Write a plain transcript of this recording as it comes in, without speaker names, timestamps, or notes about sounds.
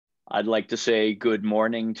I'd like to say good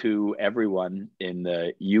morning to everyone in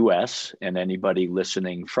the US and anybody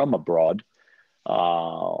listening from abroad.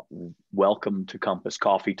 Uh, Welcome to Compass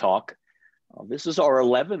Coffee Talk. This is our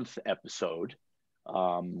 11th episode.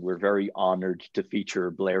 We're very honored to feature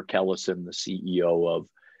Blair Kellison, the CEO of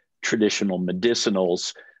Traditional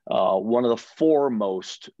Medicinals, one of the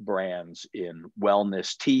foremost brands in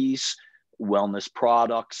wellness teas, wellness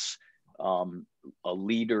products, a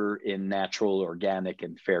leader in natural, organic,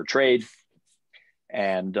 and fair trade.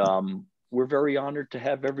 And we're very honored to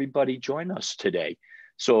have everybody join us today.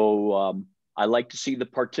 So I like to see the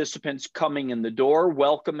participants coming in the door.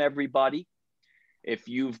 Welcome, everybody. If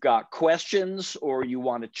you've got questions or you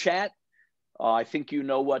want to chat, I think you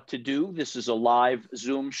know what to do. This is a live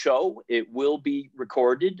Zoom show. It will be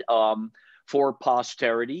recorded for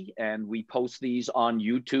posterity, and we post these on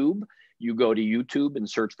YouTube. You go to YouTube and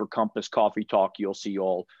search for Compass Coffee Talk. You'll see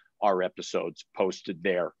all our episodes posted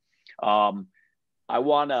there. I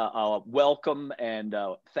want to welcome and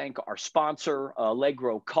thank our sponsor,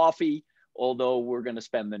 Allegro Coffee, although we're going to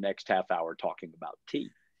spend the next half hour talking about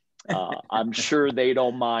tea. I'm sure they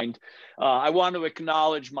don't mind. I want to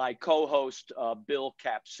acknowledge my co-host, Bill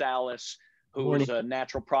Capsalis, who is a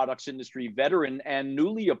natural products industry veteran and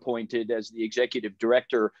newly appointed as the executive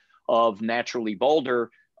director of Naturally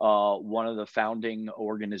Boulder, one of the founding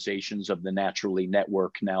organizations of the Naturally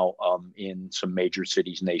Network, now in some major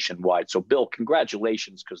cities nationwide. So, Bill,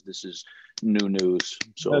 congratulations, because this is new news.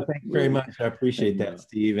 So, thank you very much. I appreciate that,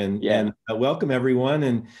 Steve, and welcome everyone.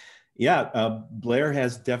 And Blair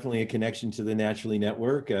has definitely a connection to the Naturally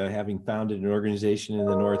Network, having founded an organization in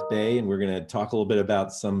the North Bay, and we're going to talk a little bit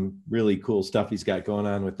about some really cool stuff he's got going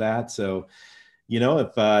on with that. So, you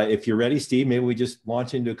know, if you're ready, Steve, maybe we just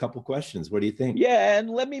launch into a couple questions. What do you think? Yeah, and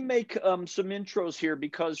let me make some intros here,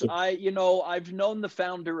 because I've known the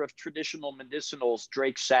founder of Traditional Medicinals,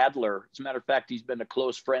 Drake Sadler. As a matter of fact, he's been a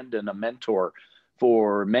close friend and a mentor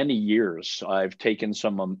for many years. I've taken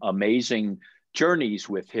some amazing journeys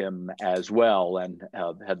with him as well, and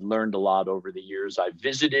had learned a lot over the years. I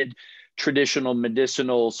visited Traditional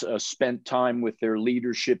Medicinals, spent time with their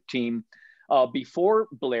leadership team before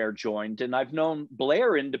Blair joined, and I've known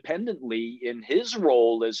Blair independently in his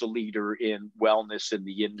role as a leader in wellness in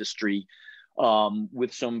the industry,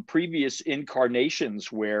 with some previous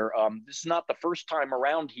incarnations where this is not the first time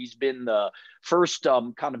around he's been the first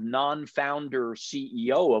kind of non-founder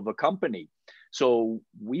CEO of a company. So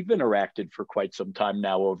we've interacted for quite some time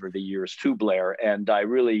now over the years too, Blair, and I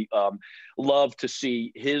really love to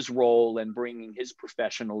see his role and bringing his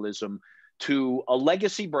professionalism to a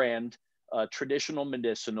legacy brand, Traditional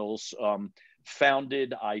Medicinals,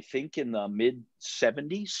 founded, I think, in the mid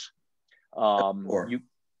 70s.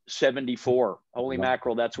 74. Holy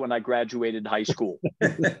mackerel, that's when I graduated high school.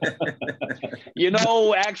 You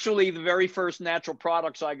know, actually, the very first natural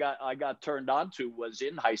products I got turned on to was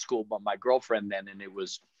in high school by my girlfriend then, and it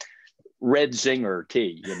was Red Zinger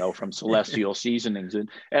tea, you know, from Celestial Seasonings.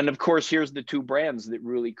 And of course, here's the two brands that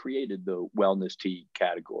really created the wellness tea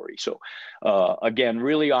category. So again,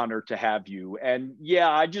 really honored to have you. And yeah,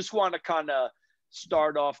 I just want to kind of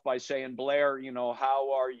start off by saying, Blair, you know,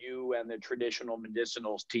 how are you and the Traditional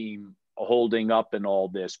Medicinals team holding up in all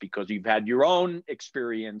this? Because you've had your own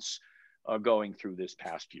experience going through this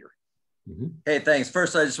past year. Mm-hmm. Hey, thanks.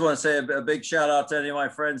 First, I just want to say a big shout out to any of my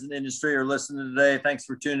friends in the industry who are listening today. Thanks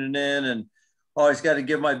for tuning in. And always got to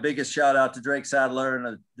give my biggest shout out to Drake Sadler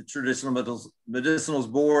and the Traditional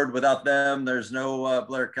Medicinals board. Without them, there's no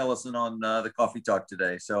Blair Kellison on the Coffee Talk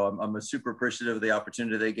today. So I'm super appreciative of the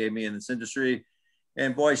opportunity they gave me in this industry.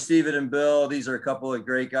 And boy, Steven and Bill, these are a couple of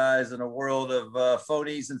great guys in a world of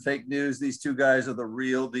phonies and fake news. These two guys are the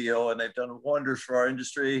real deal, and they've done wonders for our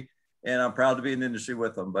industry. And I'm proud to be in the industry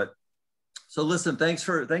with them. But so listen, thanks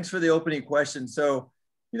for the opening question. So,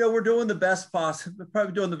 you know, we're doing the best possible,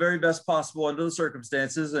 probably doing the very best possible under the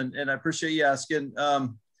circumstances. And I appreciate you asking.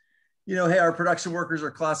 You know, hey, our production workers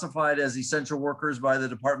are classified as essential workers by the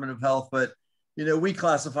Department of Health, but, you know, we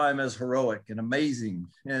classify them as heroic and amazing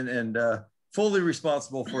and fully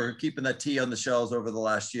responsible for keeping that tea on the shelves over the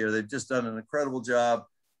last year. They've just done an incredible job.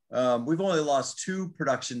 We've only lost 2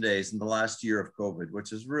 production days in the last year of COVID,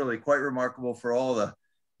 which is really quite remarkable for all the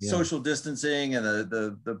social distancing and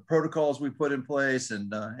the protocols we put in place.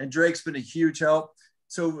 And Drake's been a huge help.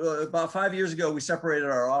 So about 5 years ago, we separated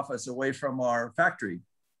our office away from our factory.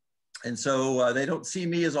 And so they don't see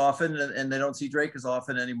me as often, and they don't see Drake as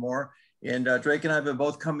often anymore. And Drake and I have been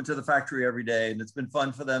both coming to the factory every day, and it's been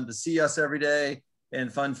fun for them to see us every day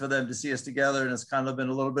and fun for them to see us together. And it's kind of been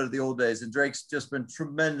a little bit of the old days. And Drake's just been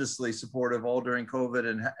tremendously supportive all during COVID,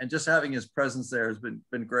 and just having his presence there has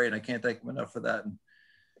been great. I can't thank him enough for that. And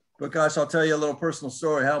But gosh, I'll tell you a little personal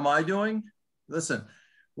story. How am I doing? Listen,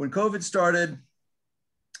 when COVID started,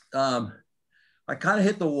 I kind of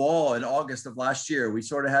hit the wall in August of last year. We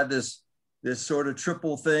sort of had this sort of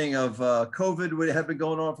triple thing of COVID had been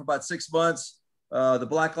going on for about 6 months. The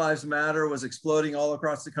Black Lives Matter was exploding all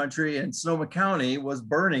across the country, and Sonoma County was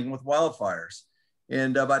burning with wildfires.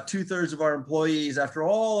 And about 2/3 of our employees, after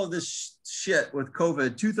all of this shit with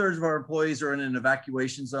COVID, 2/3 of our employees are in an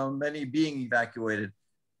evacuation zone, many being evacuated.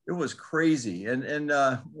 It was crazy. And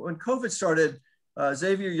when COVID started,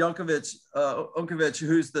 Xavier Unkovich,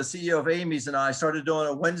 who's the CEO of Amy's, and I started doing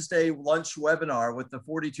a Wednesday lunch webinar with the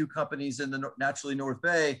 42 companies in the naturally North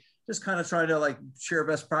Bay, just kind of trying to like share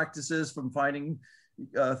best practices from finding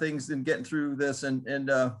things and getting through this.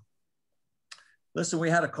 And listen, we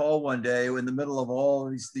had a call one day in the middle of all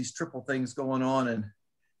these triple things going on. And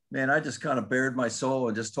man, I just kind of bared my soul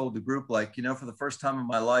and just told the group, like, you know, for the first time in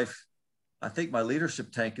my life, I think my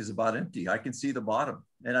leadership tank is about empty. I can see the bottom.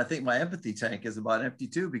 And I think my empathy tank is about empty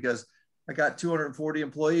too, because I got 240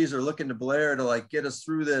 employees are looking to Blair to like get us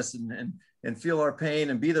through this and feel our pain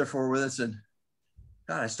and be there for with us. And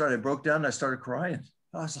God, I broke down and I started crying.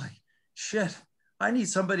 I was like, shit, I need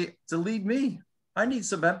somebody to lead me. I need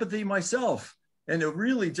some empathy myself. And it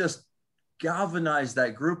really just galvanized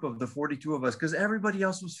that group of the 42 of us, because everybody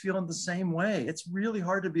else was feeling the same way. It's really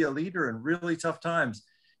hard to be a leader in really tough times.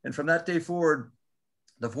 And from that day forward,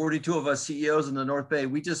 the 42 of us CEOs in the North Bay,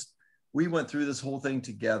 we went through this whole thing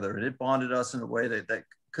together, and it bonded us in a way that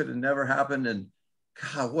could have never happened. And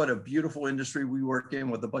God, what a beautiful industry we work in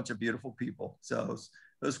with a bunch of beautiful people. So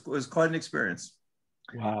it was quite an experience.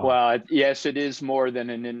 Wow. Well, yes, it is more than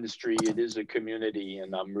an industry. It is a community.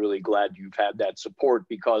 And I'm really glad you've had that support,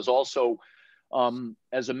 because also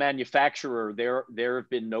as a manufacturer, there have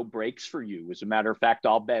been no breaks for you. As a matter of fact,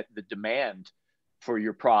 I'll bet the demand for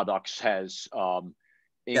your products has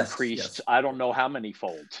increased. Yes. I don't know how many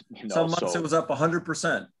fold. You know, some months it was up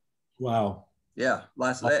 100%. Wow. Yeah.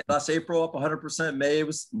 Last April up 100%. May it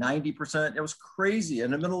was 90%. It was crazy.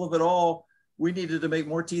 In the middle of it all, we needed to make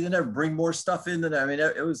more tea than ever, bring more stuff in than ever. I mean,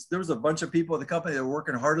 there was a bunch of people at the company that were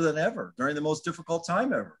working harder than ever during the most difficult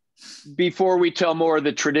time ever. Before we tell more of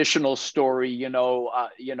the traditional story,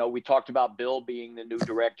 we talked about Bill being the new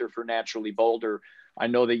director for Naturally Boulder. I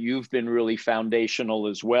know that you've been really foundational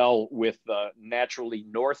as well with Naturally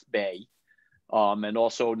North Bay and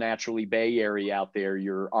also Naturally Bay Area out there.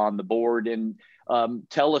 You're on the board, and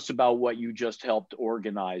tell us about what you just helped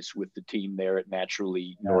organize with the team there at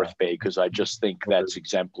Naturally North Bay, because I just think that's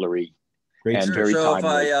exemplary. Great. And very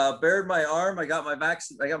timely. If I bared my arm, I got my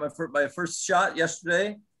vaccine. I got my first shot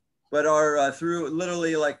yesterday, but through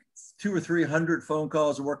literally like 200 or 300 phone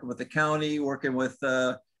calls, working with the county, working with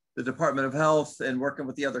the Department of Health, and working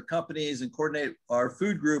with the other companies and coordinate. Our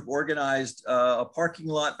food group organized a parking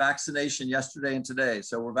lot vaccination yesterday and today.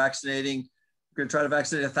 So we're vaccinating. We're going to try to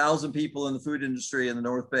vaccinate 1,000 people in the food industry in the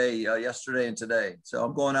North Bay yesterday and today. So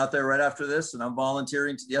I'm going out there right after this, and I'm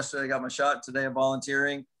volunteering. Yesterday I got my shot. Today I'm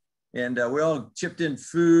volunteering, and we all chipped in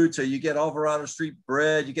food. So you get Alvarado Street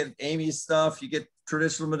bread, you get Amy's stuff, you get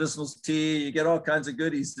traditional medicinals tea, you get all kinds of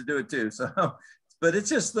goodies to do it too. So, but it's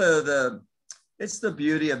just it's the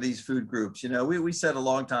beauty of these food groups. You know, we said a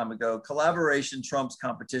long time ago, collaboration trumps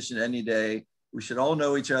competition any day. We should all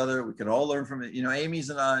know each other. We can all learn from it. You know, Amy's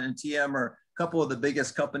and TM are a couple of the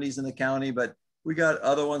biggest companies in the county, but we got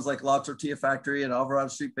other ones like La Tortilla Factory and Alvarado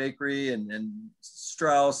Street Bakery and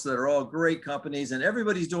Strauss that are all great companies, and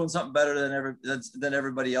everybody's doing something better than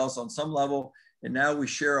everybody else on some level. And now we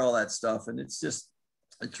share all that stuff, and it's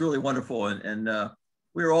really wonderful. And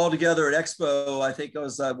we were all together at Expo. I think it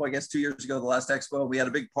was, I guess 2 years ago, the last Expo. We had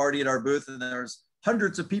a big party at our booth, and there was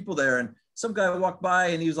hundreds of people there. And some guy walked by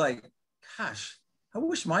and he was like, gosh, I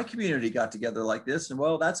wish my community got together like this. And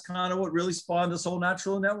well, that's kind of what really spawned this whole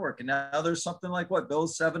Natural Network. And now there's something like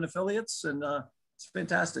Bill's 7 affiliates, and it's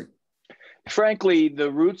fantastic. Frankly,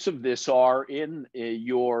 the roots of this are in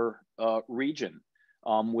your region.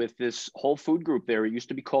 With this whole food group there. It used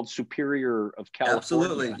to be called Superior of California.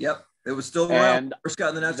 Absolutely. Yep. It was still around. First got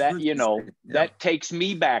in the natural food that takes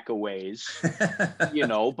me back a ways,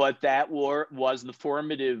 but that was the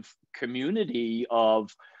formative community of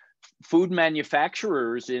food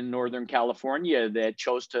manufacturers in Northern California that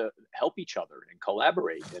chose to help each other and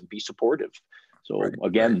collaborate and be supportive. So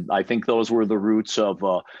again, I think those were the roots of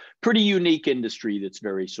a pretty unique industry that's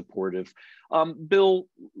very supportive. Bill,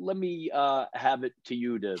 let me have it to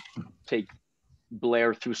you to take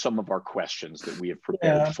Blair through some of our questions that we have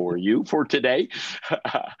prepared for you for today.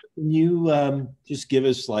 Can you just give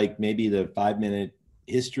us like maybe the 5-minute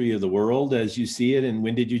history of the world as you see it, and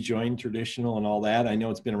when did you join traditional and all that? I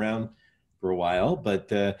know it's been around for a while, but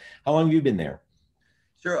how long have you been there?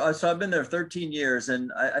 Sure. So I've been there 13 years,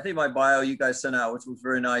 and I think my bio you guys sent out, which was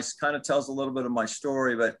very nice, kind of tells a little bit of my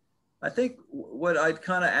story. But I think what I'd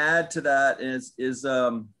kind of add to that is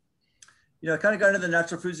I kind of got into the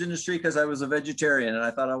natural foods industry because I was a vegetarian and I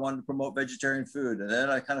thought I wanted to promote vegetarian food. And then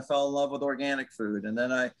I kind of fell in love with organic food. And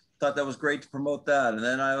then I thought that was great to promote that. And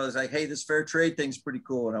then I was like, hey, this fair trade thing's pretty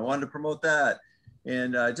cool. And I wanted to promote that.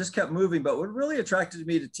 And I just kept moving. But what really attracted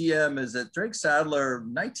me to TM is that Drake Sadler,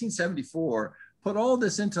 1974, put all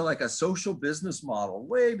this into like a social business model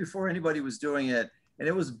way before anybody was doing it. And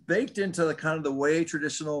it was baked into the kind of the way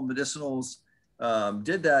traditional medicinals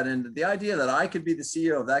did that. And the idea that I could be the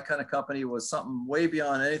CEO of that kind of company was something way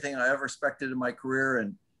beyond anything I ever expected in my career.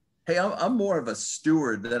 And hey, I'm more of a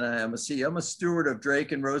steward than I am a CEO. I'm a steward of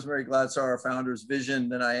Drake and Rosemary Gladstar, our founders' vision,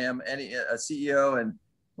 than I am a CEO. And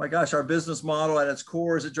my gosh, our business model at its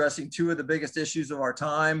core is addressing two of the biggest issues of our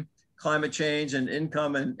time: climate change and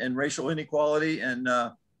income and racial inequality. And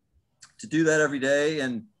to do that every day.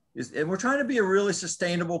 And we're trying to be a really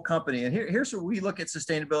sustainable company. And here's where we look at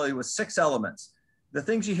sustainability with 6 elements. The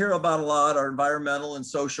things you hear about a lot are environmental and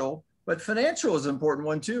social, but financial is an important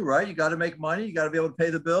one too, right? You got to make money. You got to be able to pay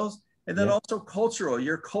the bills. And then also cultural.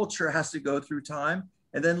 Your culture has to go through time.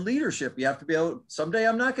 And then leadership. You have to be able, someday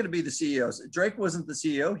I'm not going to be the CEO. Drake wasn't the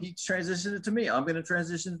CEO. He transitioned it to me. I'm going to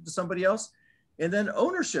transition it to somebody else. And then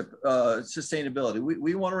ownership, sustainability.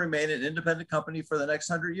 We want to remain an independent company for the next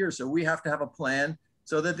 100 years. So we have to have a plan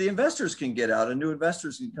so that the investors can get out and new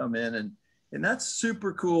investors can come in. And that's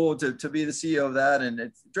super cool to be the CEO of that.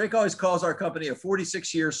 And Drake always calls our company a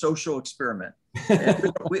 46-year social experiment.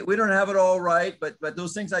 And we don't have it all right, but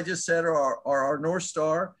those things I just said are our North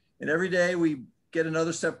Star. And every day we get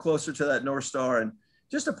another step closer to that North Star. And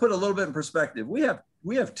just to put a little bit in perspective, we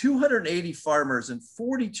have 280 farmers in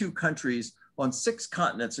 42 countries on 6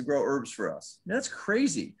 continents to grow herbs for us. And that's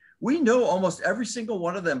crazy. We know almost every single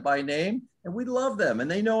one of them by name, and we love them,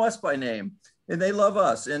 and they know us by name, and they love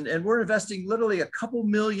us. And we're investing literally a couple $1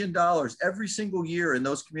 million every single year in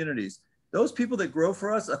those communities. Those people that grow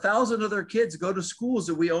for us, 1,000 of their kids go to schools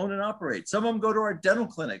that we own and operate. Some of them go to our dental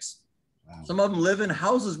clinics. Wow. Some of them live in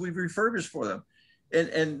houses we've refurbished for them.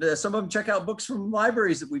 And some of them check out books from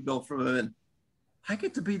libraries that we built for them. And I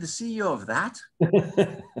get to be the CEO of that,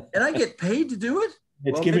 and I get paid to do it.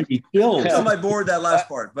 It's giving me chills. On my board, that last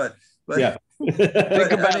part, but yeah.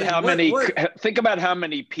 Think about how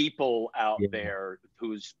many people out there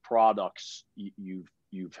whose products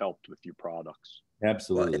you've helped with your products.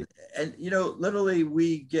 Absolutely. And literally,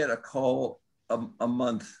 we get a call a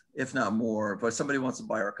month, if not more, but somebody wants to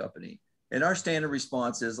buy our company, and our standard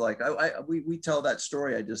response is like, we tell that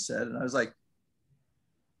story I just said, and I was like,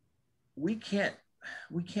 we can't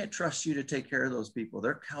trust you to take care of those people.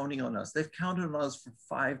 They're counting on us. They've counted on us for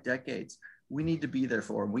 5 decades. We need to be there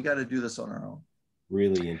for them. We got to do this on our own.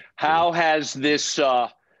 Really. How has this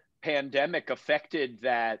pandemic affected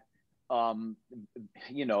that,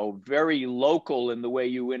 very local in the way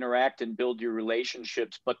you interact and build your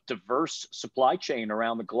relationships, but diverse supply chain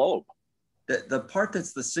around the globe? The part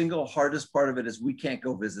that's the single hardest part of it is we can't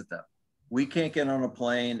go visit them. We can't get on a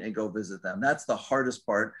plane and go visit them. That's the hardest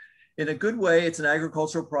part. In a good way, it's an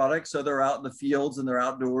agricultural product. So they're out in the fields and they're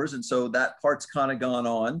outdoors. And so that part's kind of gone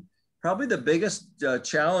on. Probably the biggest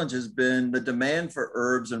challenge has been the demand for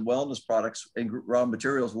herbs and wellness products and raw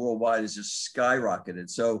materials worldwide has just skyrocketed.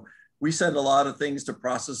 So we send a lot of things to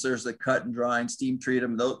processors that cut and dry and steam treat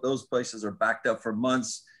them. Those places are backed up for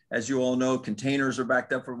months. As you all know, containers are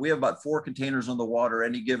backed up we have about 4 containers on the water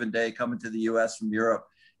any given day coming to the US from Europe.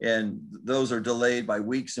 And those are delayed by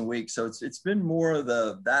weeks and weeks. So it's been more of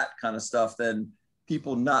that kind of stuff than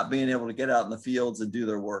people not being able to get out in the fields and do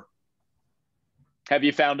their work. Have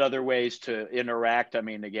you found other ways to interact? I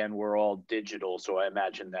mean, again, we're all digital, so I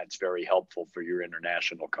imagine that's very helpful for your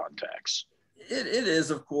international contacts. It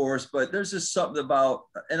is, of course, but there's just something about,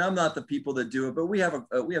 and I'm not the people that do it, but we have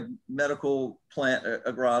medical plant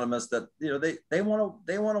agronomists that they want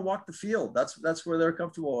to walk the field. That's where they're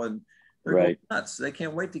comfortable, and they're going nuts. They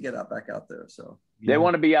can't wait to get back out there. So they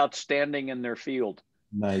want to be outstanding in their field.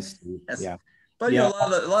 Nice. Yes. Yeah. But a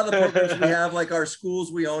lot of the programs we have, like our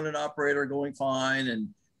schools we own and operate, are going fine,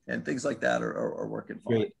 and things like that are working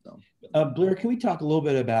fine. So. Blair, can we talk a little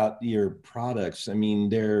bit about your products? I mean,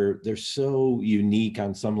 they're so unique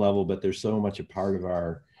on some level, but they're so much a part of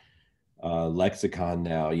our lexicon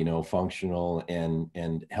now. Functional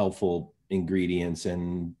and helpful ingredients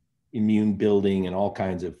and immune building and all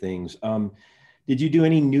kinds of things. did you do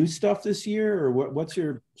any new stuff this year, or what's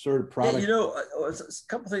your sort of product? Yeah, a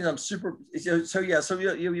couple of things I'm super, so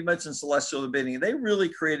you mentioned Celestial in the beginning. They really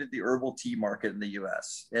created the herbal tea market in the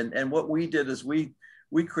US. And what we did is we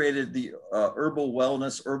created the herbal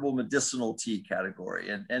wellness, herbal medicinal tea category.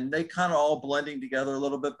 And they kind of all blending together a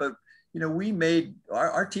little bit, but we made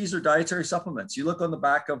our teas are dietary supplements. You look on the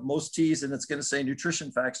back of most teas and it's going to say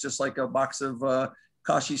nutrition facts, just like a box of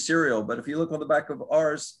Kashi cereal. But if you look on the back of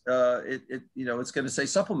ours, it's going to say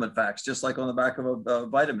supplement facts, just like on the back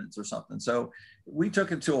of vitamins or something. So we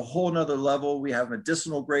took it to a whole nother level. We have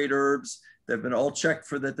medicinal grade herbs. They've been all checked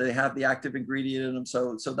for that they have the active ingredient in them.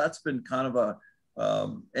 So that's been kind of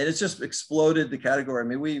and it's just exploded the category. I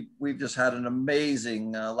mean, we've just had an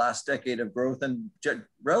amazing last decade of growth and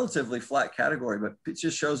relatively flat category, but it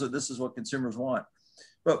just shows that this is what consumers want.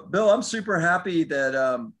 But Bill, I'm super happy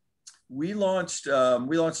that we launched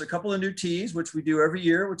a couple of new teas, which we do every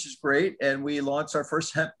year, which is great. And we launched our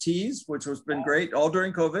first hemp teas, which has been great all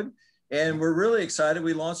during COVID. And we're really excited.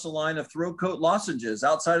 We launched a line of throat coat lozenges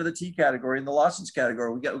outside of the tea category, in the lozenge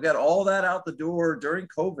category. We got all that out the door during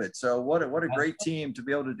COVID. So what a great team to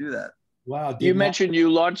be able to do that. Wow. You mentioned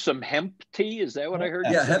you launched some hemp tea. Is that what I heard?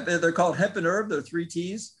 Yeah, hemp, they're called hemp and herb. They're 3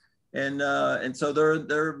 teas. And so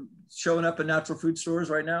they're showing up in natural food stores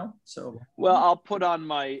right now. So well, I'll put on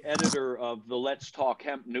my editor of the Let's Talk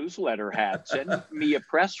Hemp newsletter hat. Send me a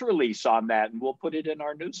press release on that, and we'll put it in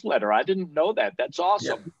our newsletter. I didn't know that. That's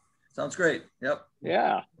awesome. Yep. Sounds great. Yep.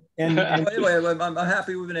 Yeah. And anyway, I'm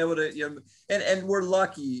happy we've been able to, and we're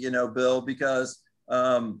lucky, Bill, because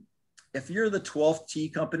if you're the 12th tea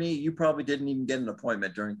company, you probably didn't even get an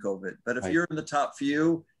appointment during COVID. But if you're in the top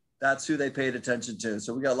few, that's who they paid attention to.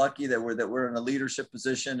 So we got lucky that we're in a leadership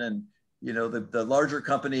position, and the larger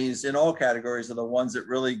companies in all categories are the ones that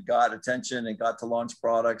really got attention and got to launch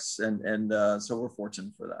products, and so we're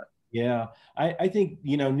fortunate for that. Yeah, I think,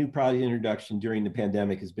 new product introduction during the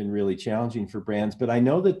pandemic has been really challenging for brands, but I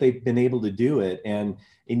know that they've been able to do it. And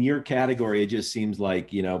in your category, it just seems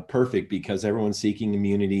like, perfect, because everyone's seeking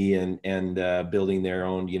immunity and building their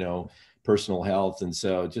own, personal health. And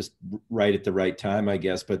so just right at the right time, I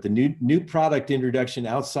guess. But the new product introduction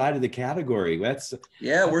outside of the category,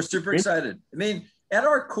 we're super excited. I mean, at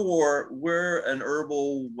our core, we're an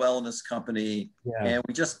herbal wellness company, and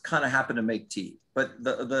we just kind of happen to make tea. But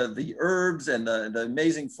the herbs and the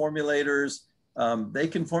amazing formulators, they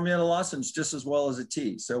can formulate a lozenge just as well as a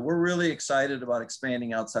tea. So we're really excited about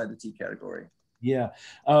expanding outside the tea category. Yeah.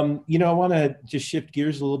 I want to just shift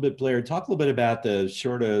gears a little bit, Blair. Talk a little bit about the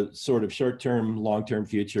sort of short-term, long-term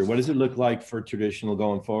future. What does it look like for traditional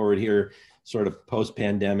going forward here, sort of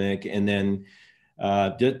post-pandemic, and then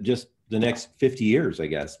just the next 50 years, I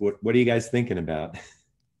guess? What are you guys thinking about?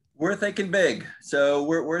 We're thinking big. So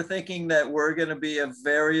we're thinking that we're going to be a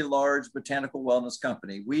very large botanical wellness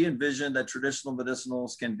company. We envision that traditional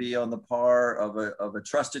medicinals can be on the par of a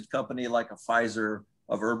trusted company like a Pfizer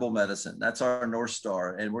of herbal medicine. That's our North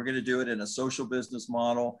Star. And we're going to do it in a social business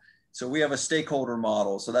model. So we have a stakeholder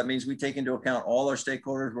model. So that means we take into account all our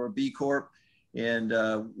stakeholders. We're a B Corp. And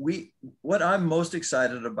what I'm most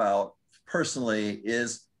excited about personally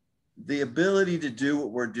is the ability to do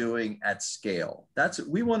what we're doing at scale.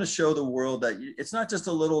 We want to show the world that it's not just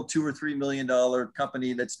a little $2 or $3 million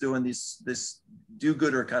company that's doing this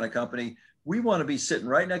do-gooder kind of company. We want to be sitting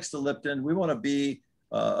right next to Lipton. We want to be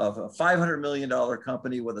of a $500 million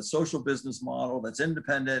company with a social business model that's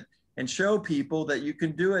independent, and show people that you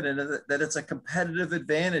can do it, and that it's a competitive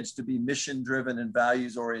advantage to be mission driven and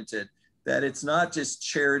values oriented, that it's not just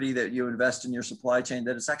charity that you invest in your supply chain,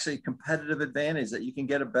 that it's actually a competitive advantage, that you can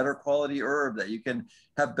get a better quality herb, that you can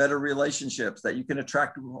have better relationships, that you can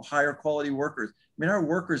attract higher quality workers. I mean, our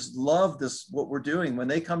workers love this, what we're doing. When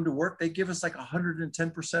they come to work, they give us like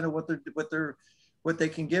 110% of what they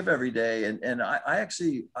can give every day. And I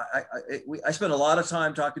spent a lot of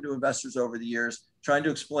time talking to investors over the years, trying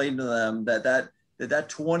to explain to them that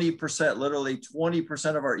 20%, literally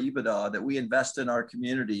 20% of our EBITDA that we invest in our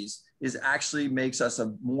communities actually makes us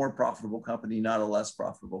a more profitable company, not a less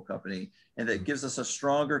profitable company. And that gives us a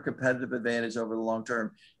stronger competitive advantage over the long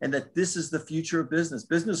term. And that this is the future of business.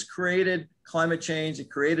 Business created climate change, it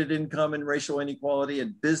created income and racial inequality,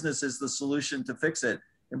 and business is the solution to fix it.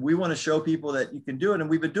 And we want to show people that you can do it. And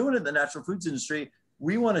we've been doing it in the natural foods industry.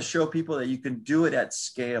 We want to show people that you can do it at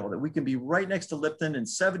scale, that we can be right next to Lipton in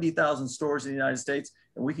 70,000 stores in the United States,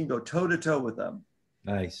 and we can go toe to toe with them.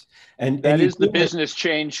 Nice. And that is the business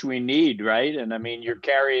change we need, right? And I mean, you're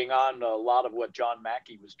carrying on a lot of what John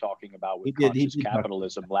Mackey was talking about with conscious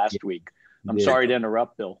capitalism last week. I'm sorry to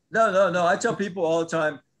interrupt, Bill. No. I tell people all the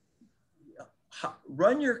time,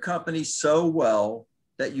 run your company so well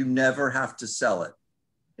that you never have to sell it.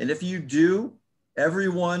 And if you do,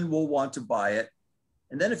 everyone will want to buy it.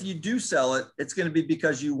 And then if you do sell it, it's going to be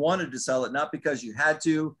because you wanted to sell it, not because you had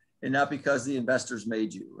to, and not because the investors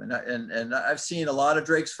made you. And I've seen a lot of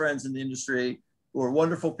Drake's friends in the industry who are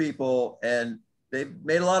wonderful people, and they've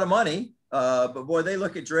made a lot of money. But boy, they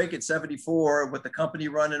look at Drake at 74 with the company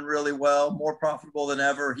running really well, more profitable than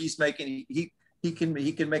ever. He's making, he can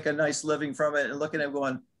make a nice living from it, and looking at him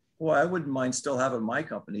going, boy, I wouldn't mind still having my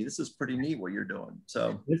company. This is pretty neat what you're doing.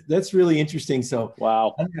 So that's really interesting. So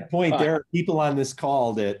wow, on that point, there are people on this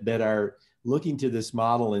call that are looking to this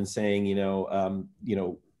model and saying,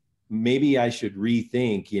 maybe I should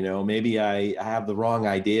rethink, maybe I have the wrong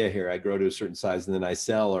idea here. I grow to a certain size and then I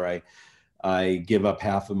sell, or I give up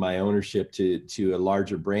half of my ownership to a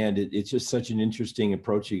larger brand. It's just such an interesting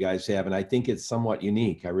approach you guys have. And I think it's somewhat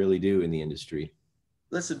unique. I really do in the industry.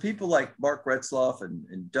 Listen, people like Mark Retzloff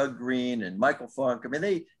and Doug Green and Michael Funk, I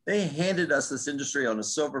mean, they handed us this industry on a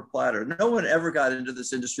silver platter. No one ever got into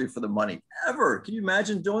this industry for the money, ever. Can you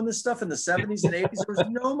imagine doing this stuff in the 70s and 80s? There was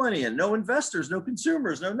no money and no investors, no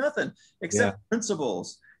consumers, no nothing except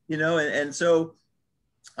principles, and so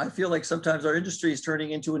I feel like sometimes our industry is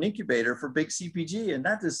turning into an incubator for big CPG, and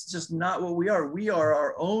that is just not what we are. We are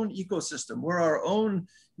our own ecosystem. We're our own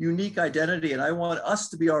unique identity, and I want us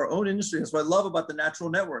to be our own industry. That's what I love about the Natural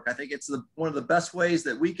Network. I think it's one of the best ways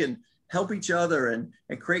that we can help each other and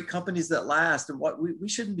create companies that last. And what we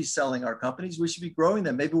shouldn't be selling our companies. We should be growing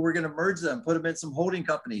them. Maybe we're going to merge them, put them in some holding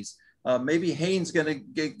companies. Maybe Hain's going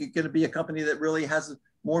to be a company that really has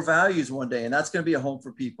more values one day, and that's going to be a home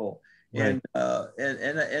for people. Right.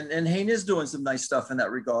 And Hain is doing some nice stuff in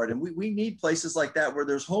that regard. And we need places like that where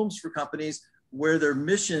there's homes for companies where their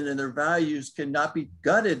mission and their values cannot be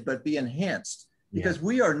gutted, but be enhanced. Because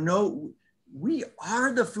we are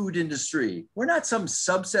the food industry. We're not some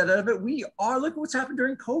subset of it. We are. Look at what's happened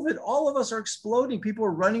during COVID. All of us are exploding. People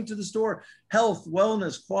are running to the store. Health,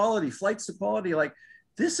 wellness, quality, flights to quality. Like,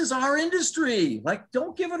 this is our industry. Like,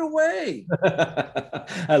 don't give it away.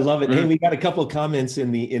 I love it. Hey, we got a couple of comments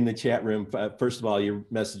in the chat room. First of all, your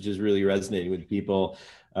message is really resonating with people.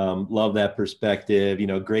 Love that perspective.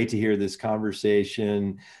 Great to hear this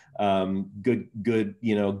conversation. Good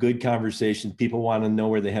conversation. People want to know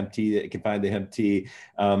where the hemp tea, they can find the hemp tea.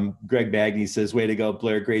 Greg Bagney says, way to go,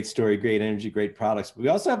 Blair. Great story, great energy, great products. But we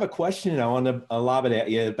also have a question I want to lob it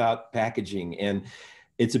at you about packaging. And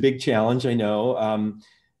it's a big challenge, I know.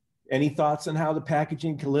 Any thoughts on how the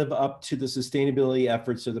packaging can live up to the sustainability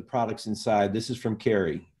efforts of the products inside? This is from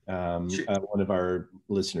Carrie, one of our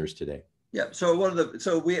listeners today. Yeah. So we are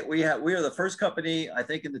the first company, I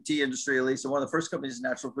think, in the tea industry, at least, and one of the first companies in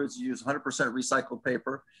natural foods to use 100% recycled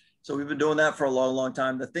paper. So we've been doing that for a long, long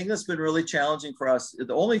time. The thing that's been really challenging for us,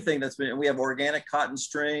 the only thing that's been, we have organic cotton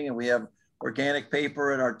string and we have organic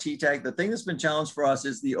paper in our tea tag. The thing that's been challenged for us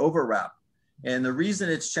is the overwrap. And the reason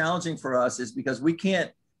it's challenging for us is because we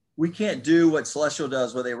can't do what Celestial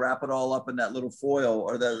does, where they wrap it all up in that little foil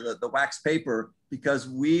or the wax paper, because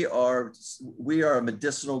we are a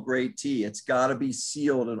medicinal grade tea. It's got to be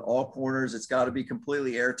sealed in all corners. It's got to be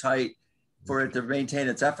completely airtight for it to maintain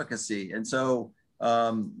its efficacy. And so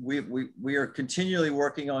we are continually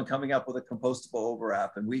working on coming up with a compostable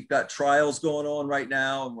overwrap, and we've got trials going on right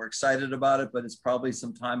now, and we're excited about it, but it's probably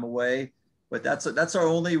some time away. But that's our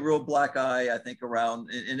only real black eye, I think, around.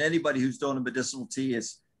 And anybody who's doing a medicinal tea,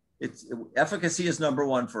 it's efficacy is number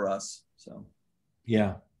one for us. So,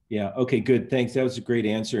 yeah. Okay, good. Thanks. That was a great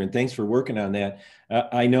answer, and thanks for working on that.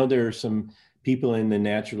 I know there are some people in the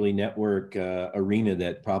Naturally Network arena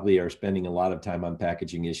that probably are spending a lot of time on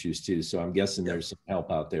packaging issues too. So I'm guessing there's some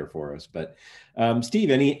help out there for us. But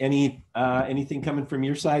Steve, anything coming from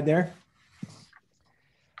your side there?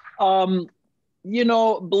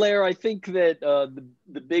 Blair, I think that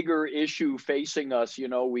the bigger issue facing us,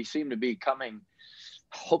 we seem to be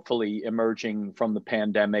hopefully emerging from the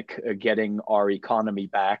pandemic, getting our economy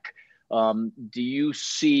back. Do you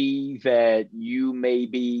see that you may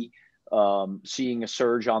be seeing a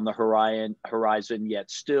surge on the horizon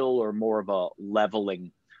yet still, or more of a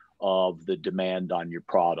leveling of the demand on your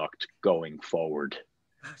product going forward?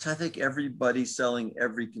 I think everybody selling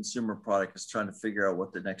every consumer product is trying to figure out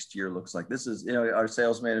what the next year looks like. This is, our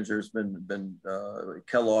sales manager has been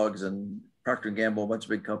Kellogg's and Procter & Gamble, a bunch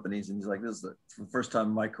of big companies. And he's like, this is the first time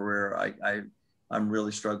in my career, I'm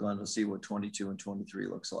really struggling to see what 22 and 23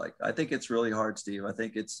 looks like. I think it's really hard, Steve. I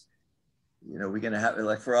think it's, we're going to have,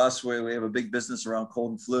 like for us, we have a big business around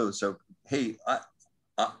cold and flu. So, hey,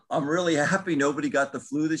 I'm really happy nobody got the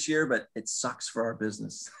flu this year, but it sucks for our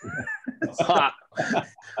business.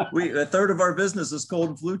 A third of our business is cold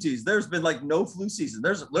and flu teas. There's been like no flu season.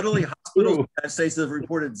 There's literally hospitals in the United States that have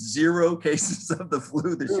reported 0 cases of the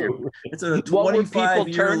flu this year. It's a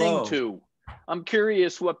 25-year low. To? I'm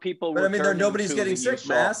curious what people were. But I mean, nobody's getting sick.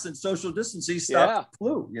 Masks and social distancing stopped the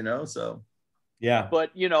flu. You know, so. Yeah. But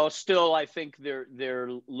you know, still, I think they're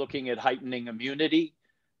looking at heightening immunity,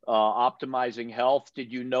 optimizing health.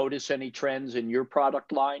 Did you notice any trends in your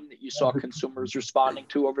product line that you saw consumers responding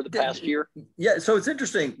to over the past year? Yeah, so it's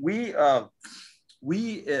interesting. We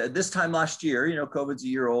this time last year, you know, COVID's a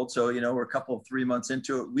year old, so you know we're 3 months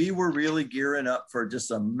into it. We were really gearing up for just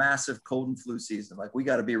a massive cold and flu season. Like we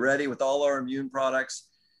got to be ready with all our immune products.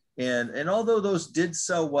 And although those did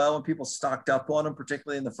sell well and people stocked up on them,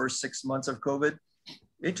 particularly in the first 6 months of COVID,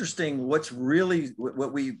 interesting, what's really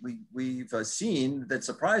what we've seen that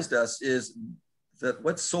surprised us is that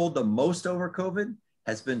what's sold the most over COVID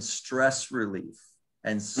has been stress relief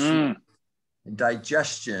and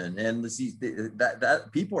digestion, and that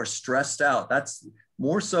people are stressed out. That's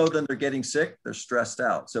more so than they're getting sick, they're stressed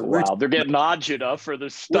out. So they're getting agita for the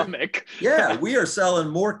stomach. We are selling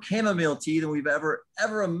more chamomile tea than we've ever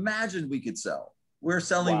imagined we could sell. We're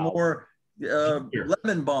selling more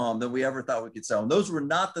lemon balm than we ever thought we could sell. And those were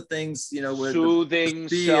not the things, you know, soothing,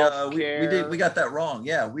 self-care. We got that wrong.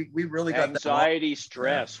 Yeah, we really got that wrong. Anxiety,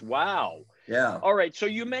 stress. Yeah. Wow. Yeah. All right. So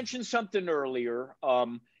you mentioned something earlier.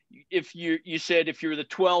 If you said if you're the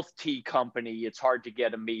 12th tea company, it's hard to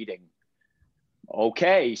get a meeting.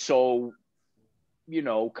 Okay, so, you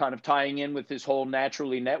know, kind of tying in with this whole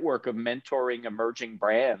Naturally network of mentoring emerging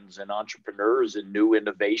brands and entrepreneurs and new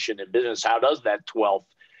innovation in business, how does that 12th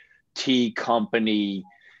tea company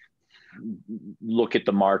look at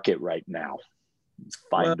the market right now?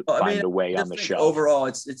 Find a way on the shelf. Overall,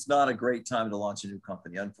 it's not a great time to launch a new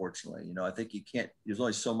company, unfortunately. You know, I think there's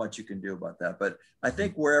only so much you can do about that. But I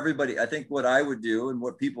think what I would do and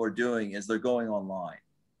what people are doing is they're going online.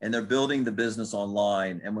 And they're building the business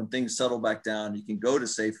online. And when things settle back down, you can go to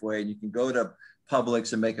Safeway and you can go to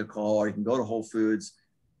Publix and make a call, or you can go to Whole Foods.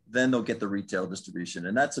 Then they'll get the retail distribution.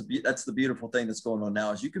 And that's the beautiful thing that's going on now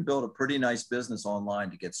is you can build a pretty nice business online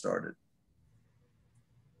to get started.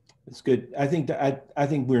 It's good. I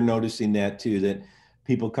think we're noticing that too, that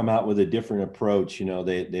people come out with a different approach. You know,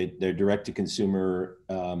 their direct to consumer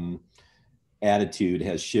attitude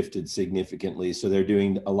has shifted significantly. So they're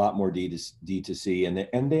doing a lot more D2C,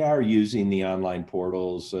 and they are using the online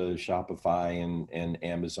portals, Shopify and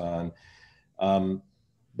Amazon.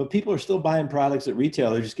 But people are still buying products at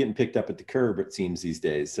retail. They're just getting picked up at the curb, it seems, these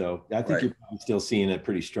days. So I think you're probably still seeing a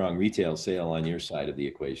pretty strong retail sale on your side of the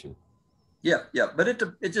equation. Yeah. But it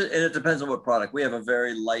depends on what product. We have a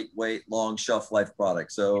very lightweight, long shelf life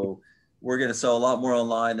product. So we're going to sell a lot more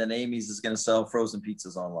online than Amy's is going to sell frozen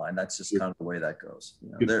pizzas online. That's just kind of the way that goes.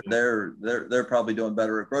 You know, they're probably doing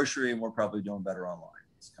better at grocery, and we're probably doing better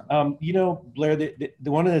online. You know, Blair, the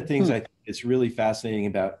one of the things I think is really fascinating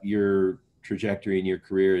about your trajectory in your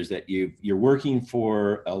career is that you're working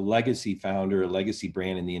for a legacy founder, a legacy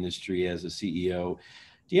brand in the industry as a CEO.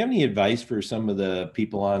 Do you have any advice for some of the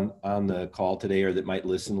people on the call today, or that might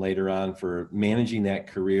listen later on, for managing that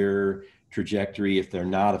career trajectory if they're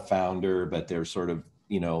not a founder, but they're sort of,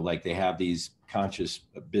 you know, like they have these conscious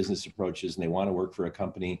business approaches and they want to work for a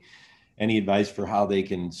company? Any advice for how they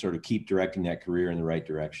can sort of keep directing that career in the right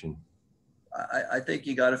direction? I think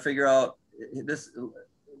you got to figure out this.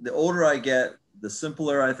 The older I get, the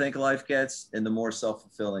simpler I think life gets, and the more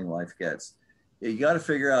self-fulfilling life gets. You got to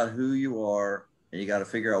figure out who you are, and you got to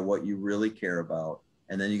figure out what you really care about.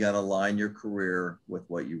 And then you got to align your career with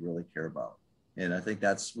what you really care about. And I think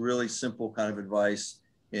that's really simple kind of advice.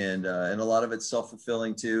 And a lot of it's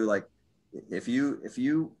self-fulfilling too. Like if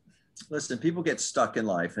you listen, people get stuck in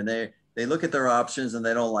life and they look at their options and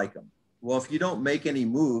they don't like them. Well, if you don't make any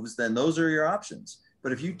moves, then those are your options.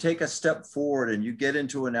 But if you take a step forward and you get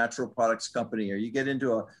into a natural products company, or you get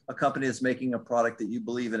into a company that's making a product that you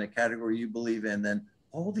believe in, a category you believe in, then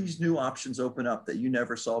all these new options open up that you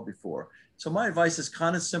never saw before. So my advice is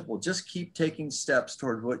kind of simple. Just keep taking steps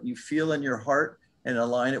toward what you feel in your heart and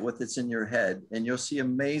align it with what's in your head, and you'll see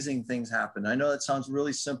amazing things happen. I know that sounds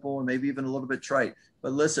really simple and maybe even a little bit trite,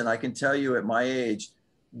 but listen, I can tell you at my age,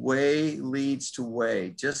 way leads to way.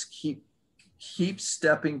 Just keep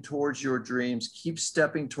stepping towards your dreams, keep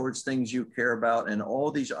stepping towards things you care about, and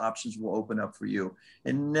all these options will open up for you.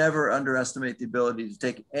 And never underestimate the ability to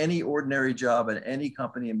take any ordinary job at any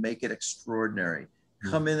company and make it extraordinary.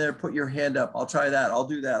 Come in there, put your hand up. I'll try that. I'll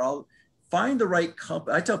do that. I'll find the right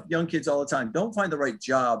company. I tell young kids all the time, don't find the right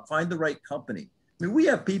job, find the right company. I mean, we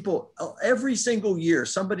have people every single year,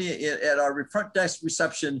 somebody at our front desk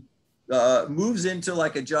reception moves into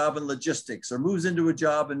like a job in logistics or moves into a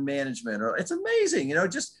job in management, or it's amazing, you know,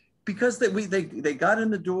 just because they got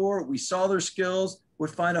in the door, we saw their skills, would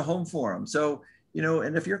find a home for them. So, you know,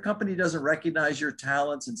 and if your company doesn't recognize your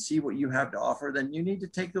talents and see what you have to offer, then you need to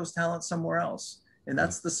take those talents somewhere else. And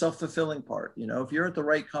that's the self-fulfilling part. You know, if you're at the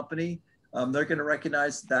right company, they're going to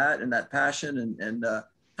recognize that and that passion.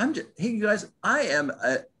 Hey, you guys, I am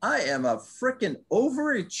a freaking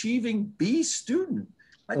overachieving B student.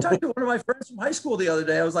 I talked to one of my friends from high school the other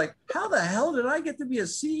day. I was like, how the hell did I get to be a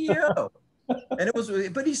CEO? And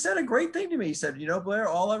but he said a great thing to me. He said, you know, Blair,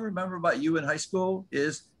 all I remember about you in high school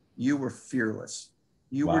is you were fearless.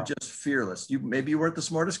 You were just fearless. Maybe you weren't the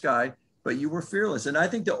smartest guy, but you were fearless. And I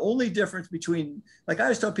think the only difference between, like I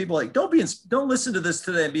always tell people, like, don't listen to this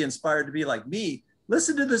today and be inspired to be like me.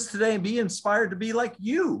 Listen to this today and be inspired to be like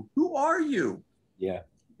you. Who are you? Yeah.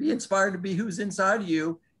 Be inspired to be who's inside of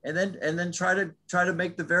you, and then try to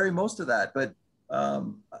make the very most of that. But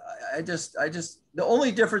I just the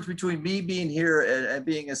only difference between me being here and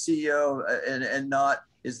being a CEO and not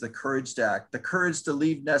is the courage to act, the courage to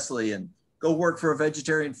leave Nestle and go work for a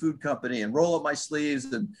vegetarian food company and roll up my sleeves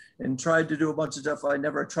and try to do a bunch of stuff I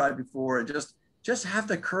never tried before, and just have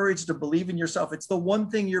the courage to believe in yourself. It's the one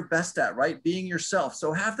thing you're best at, right? Being yourself.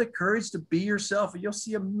 So have the courage to be yourself, and you'll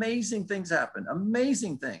see amazing things happen.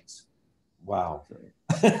 Amazing things. Wow.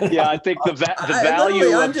 Yeah, I think the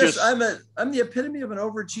value I'm the epitome of an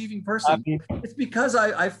overachieving person. It's because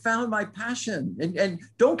I found my passion, and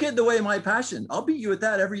don't get in the way of my passion. I'll beat you at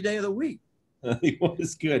that every day of the week. It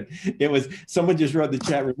was good. It was, someone just wrote in the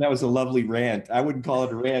chat room, that was a lovely rant. I wouldn't call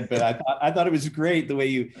it a rant, but I thought it was great the way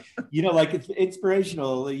you know, like, it's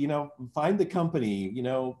inspirational, you know, find the company, you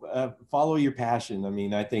know, follow your passion. I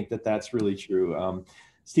mean, I think that's really true.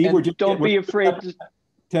 Steve, and don't be afraid to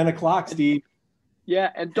 10 o'clock, Steve.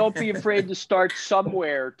 Yeah, and don't be afraid to start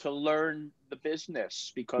somewhere to learn the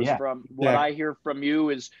business, because from what I hear from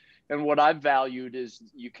you is, and what I've valued is,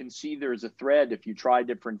 you can see there's a thread. If you try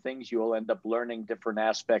different things, you'll end up learning different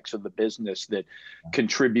aspects of the business that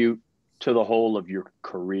contribute to the whole of your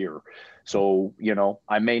career. So, you know,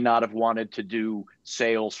 I may not have wanted to do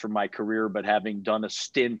sales for my career, but having done a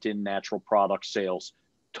stint in natural product sales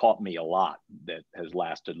taught me a lot that has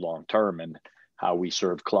lasted long term, and how we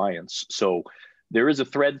serve clients. So there is a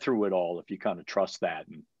thread through it all if you kind of trust that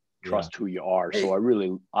and trust who you are. Hey,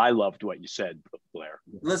 so I loved what you said, Blair.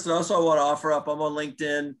 Listen, also I want to offer up, I'm on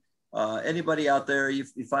LinkedIn. Anybody out there, you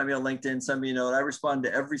find me on LinkedIn, send me a note. I respond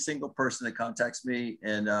to every single person that contacts me,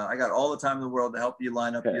 and I got all the time in the world to help you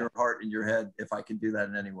line up your heart and your head, if I can do that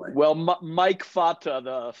in any way. Well, Mike Fata,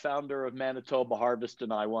 the founder of Manitoba Harvest,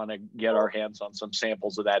 and I want to get our hands on some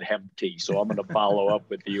samples of that hemp tea. So I'm going to follow up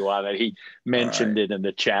with you on it. He mentioned it in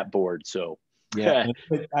the chat board. So yeah,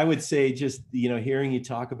 I would say, just, you know, hearing you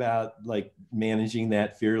talk about like managing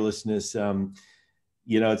that fearlessness,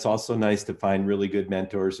 you know, it's also nice to find really good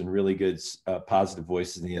mentors and really good positive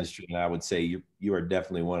voices in the industry. And I would say you are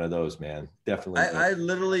definitely one of those, man. Definitely. I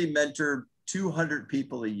literally mentor 200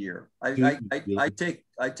 people a year. I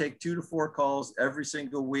take 2 to 4 calls every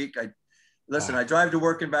single week. I drive to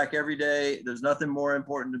work and back every day. There's nothing more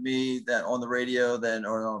important to me than on the radio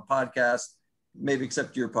or on a podcast, maybe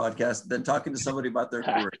except your podcast, than talking to somebody about their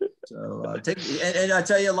career. So and I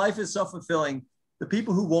tell you, life is self-fulfilling. The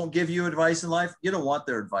people who won't give you advice in life, you don't want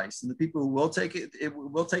their advice. And the people who will take it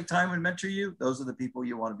will take time and mentor you. Those are the people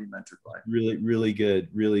you want to be mentored by. Really, really good.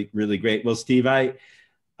 Really, really great. Well, Steve, I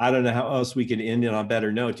don't know how else we can end it on a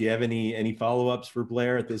better note. Do you have any follow-ups for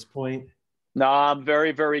Blair at this point? No, I'm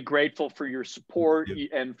very, very grateful for your support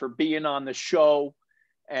and for being on the show,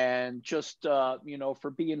 and just, you know,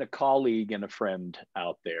 for being a colleague and a friend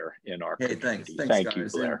out there in our community. Thank you,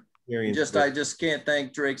 Blair. I just can't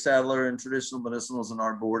thank Drake Sadler and Traditional Medicinals and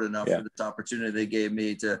our board enough for this opportunity they gave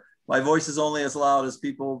me to. My voice is only as loud as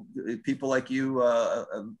people like you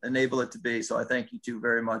enable it to be. So I thank you two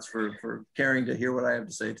very much for caring to hear what I have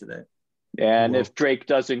to say today. And if Drake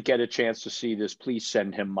doesn't get a chance to see this, please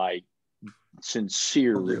send him my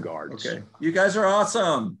sincere regards. Okay, you guys are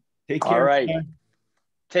awesome. Take care. All right.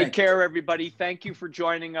 Take care, everybody. Thank you for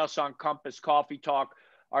joining us on Compass Coffee Talk.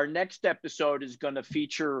 Our next episode is going to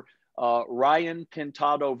feature Ryan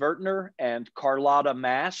Pintado-Vertner and Carlotta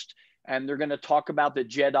Mast, and they're going to talk about the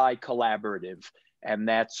Jedi Collaborative, and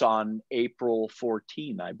that's on April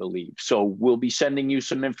 14, I believe. So we'll be sending you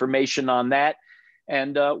some information on that,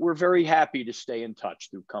 and we're very happy to stay in touch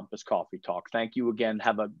through Compass Coffee Talk. Thank you again.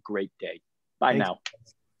 Have a great day. Bye now.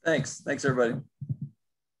 Thanks, everybody.